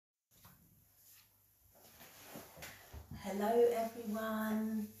Hello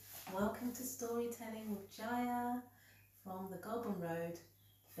everyone, welcome to Storytelling with Jaya from the Goulburn Road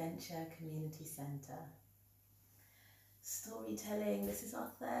Venture Community Centre. Storytelling, this is our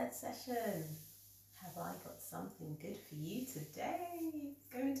third session. Have I got something good for you today? It's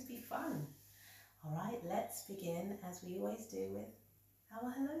going to be fun. Alright, let's begin as we always do with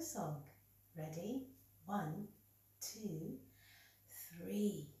our hello song. Ready? 1, 2,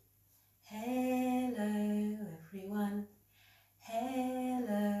 3. Hello everyone.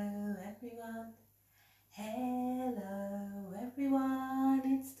 Hello everyone. Hello everyone.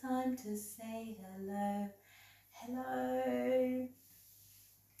 It's time to say hello. Hello.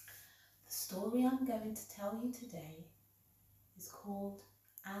 The story I'm going to tell you today is called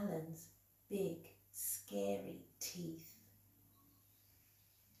Alan's Big Scary Teeth.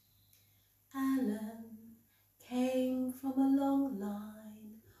 Alan came from a long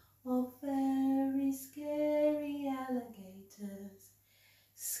line of very scary alligators.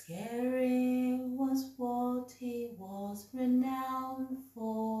 Scaring was what he was renowned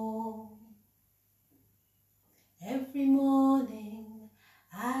for. Every morning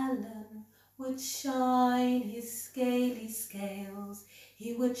Alan would shine his scaly scales.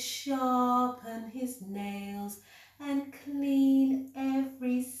 He would sharpen his nails and clean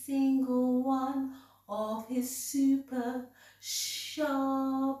every single one of his super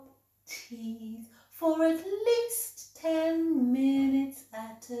sharp teeth for at least 10 minutes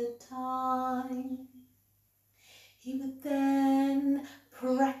at a time. He would then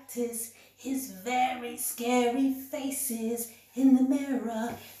practice his very scary faces in the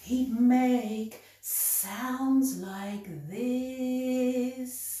mirror. He'd make sounds like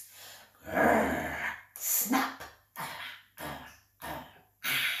this. Grrr, snap.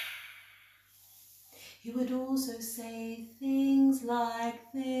 He would also say things like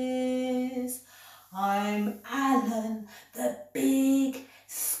this. I'm Alan, the big,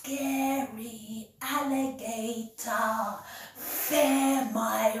 scary alligator. Fear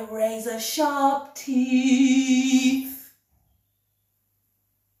my razor-sharp teeth.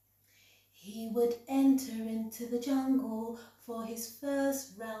 He would enter into the jungle for his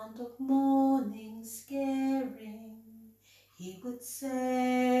first round of morning scaring. He would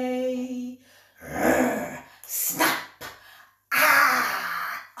say, snap!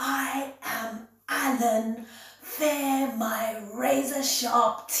 Ah! I am Alan, fear my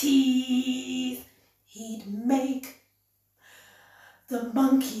razor-sharp teeth. He'd make the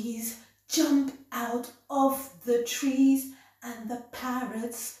monkeys jump out of the trees and the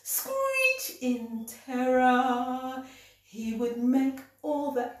parrots screech in terror. He would make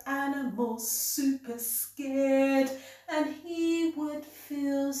all the animals super scared, and he would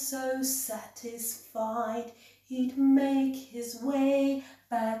feel so satisfied. He'd make his way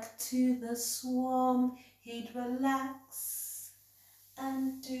back to the swamp. He'd relax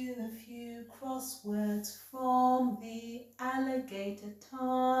and do a few crosswords from the alligator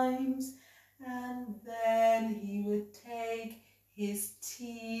times, and then he would take his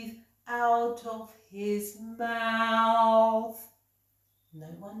teeth out of his mouth. No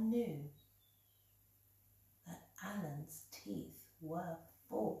one knew that Alan's teeth were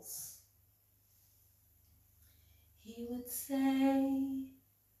false. He would say,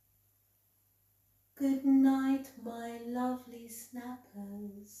 good night, my lovely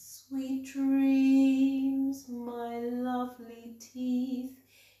snappers, sweet dreams, my lovely teeth.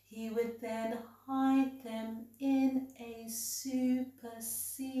 He would then hide them in a super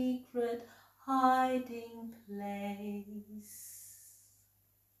secret hiding place.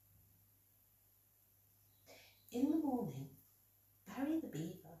 In the morning, Barry the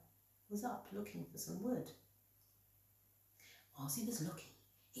beaver was up looking for some wood. Whilst he was looking,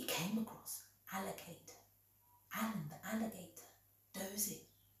 he came across Alan the alligator, dozing.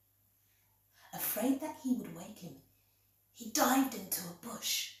 Afraid that he would wake him, he dived into a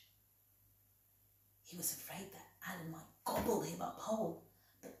bush. He was afraid that Alan might gobble him up whole,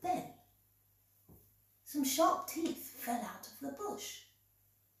 but then some sharp teeth fell out of the bush,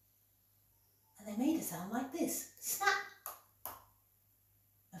 and they made a sound like this, snap,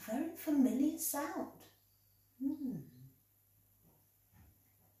 a very familiar sound.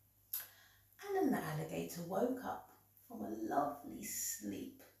 Alan the alligator woke up from a lovely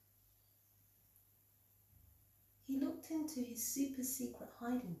sleep. He looked into his super secret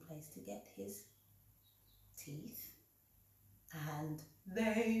hiding place to get his teeth, and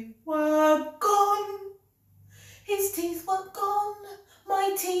they were gone. His teeth were gone.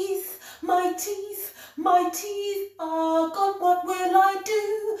 My teeth, my teeth, my teeth are gone. What will I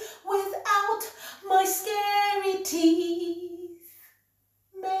do without my scary teeth?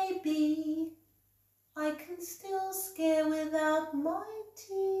 Maybe I can still scare out my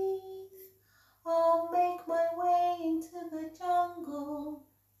teeth, I'll make my way into the jungle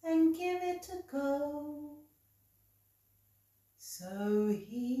and give it a go. So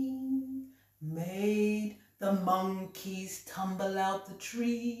he made the monkeys tumble out the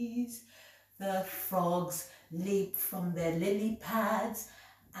trees, the frogs leap from their lily pads,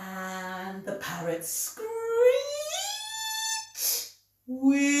 and the parrots screech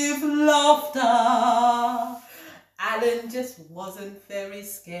with laughter. Alan just wasn't very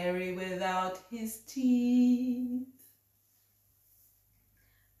scary without his teeth.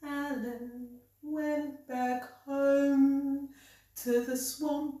 Alan went back home to the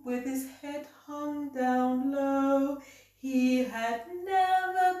swamp with his head hung down low. He had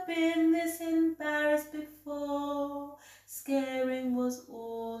never been this embarrassed before. Scaring was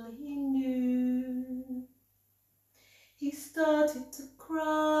all he knew. He started to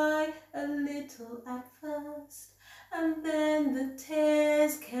cry a little at first, and then the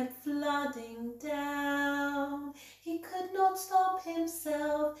tears kept flooding down. He could not stop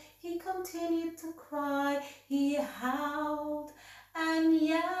himself. He continued to cry. He howled and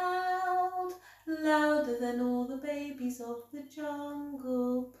yowled louder than all the babies of the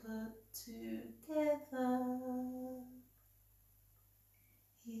jungle put together.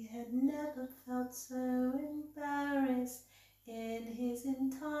 He had never felt so embarrassed in his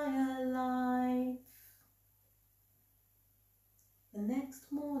entire life. The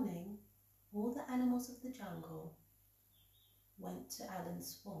next morning, all the animals of the jungle went to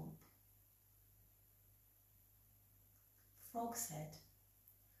Alan's swamp. Frog said,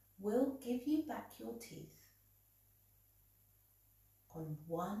 "We'll give you back your teeth on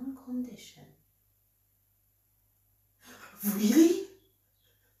one condition." "Really?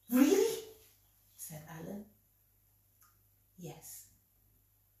 Really?" said Alan. "Yes."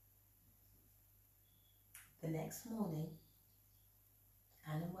 The next morning,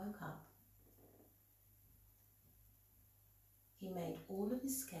 Alan woke up. He made all of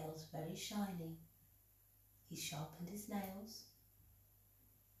his scales very shiny. He sharpened his nails,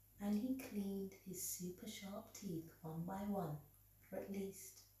 and he cleaned his super sharp teeth one by one for at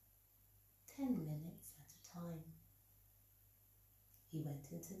least 10 minutes at a time. He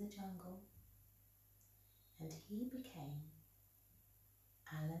went into the jungle, and he became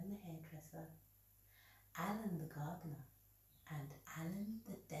Alan the hairdresser, Alan the gardener, and Alan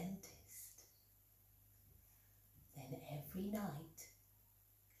the dentist. Then every night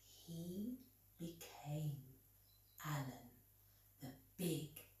he became Alan the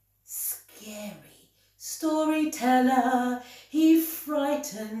big, scary storyteller. He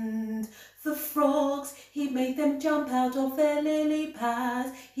frightened the frogs. He made them jump out of their lily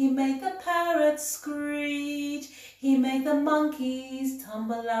pads. He made the parrots screech. He made the monkeys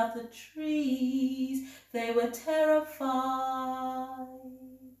tumble out the trees. They were terrified.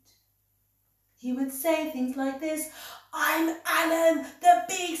 He would say things like this: "I'm Alan, the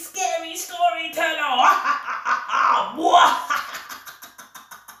big scary storyteller."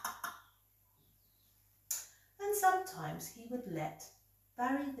 And sometimes he would let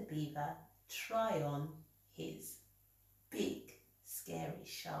Barry the beaver try on his big, scary,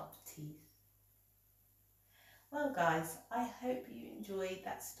 sharp teeth. Well, guys, I hope you enjoyed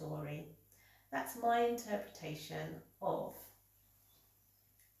that story. That's my interpretation of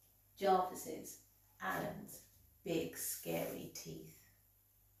Jarvis's, Alan's big, scary teeth.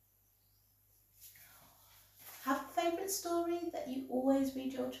 Have a favourite story that you always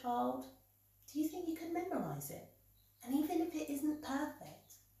read your child? Do you think you can memorise it? And even if it isn't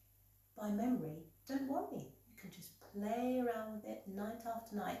perfect by memory, don't worry. You can just play around with it night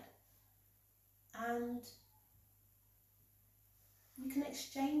after night, and you can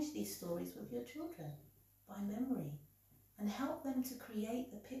exchange these stories with your children by memory and help them to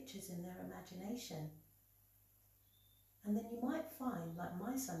create the pictures in their imagination. And then you might find, like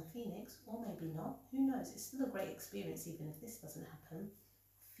my son Phoenix, or maybe not, who knows, it's still a great experience even if this doesn't happen.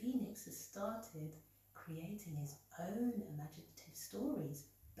 Phoenix has started creating his own imaginative stories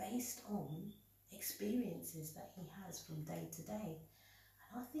based on experiences that he has from day to day.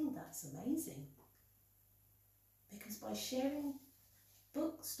 And I think that's amazing, because by sharing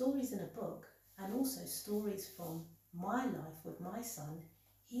stories in a book and also stories from my life with my son,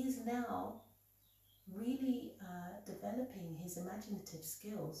 he is now really developing his imaginative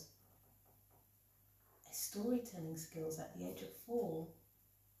skills, his storytelling skills at the age of 4,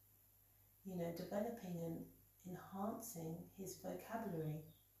 you know, developing and enhancing his vocabulary.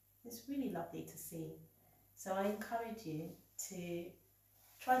 It's really lovely to see. So I encourage you to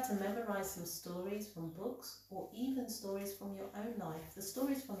try to memorize some stories from books, or even stories from your own life. The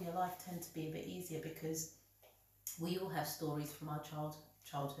stories from your life tend to be a bit easier because We all have stories from our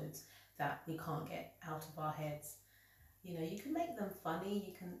childhoods that we can't get out of our heads. You know, you can make them funny,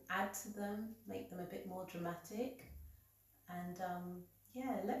 you can add to them, make them a bit more dramatic, and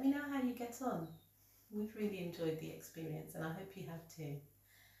yeah, let me know how you get on. We've really enjoyed the experience, and I hope you have too.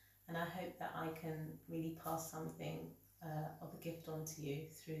 And I hope that I can really pass something of a gift on to you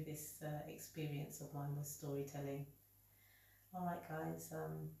through this experience of mine with storytelling. All right, guys,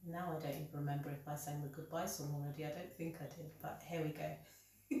 now I don't even remember if I sang the goodbye song already. I don't think I did, but here we go.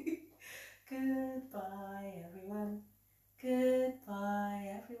 Goodbye, everyone. Goodbye.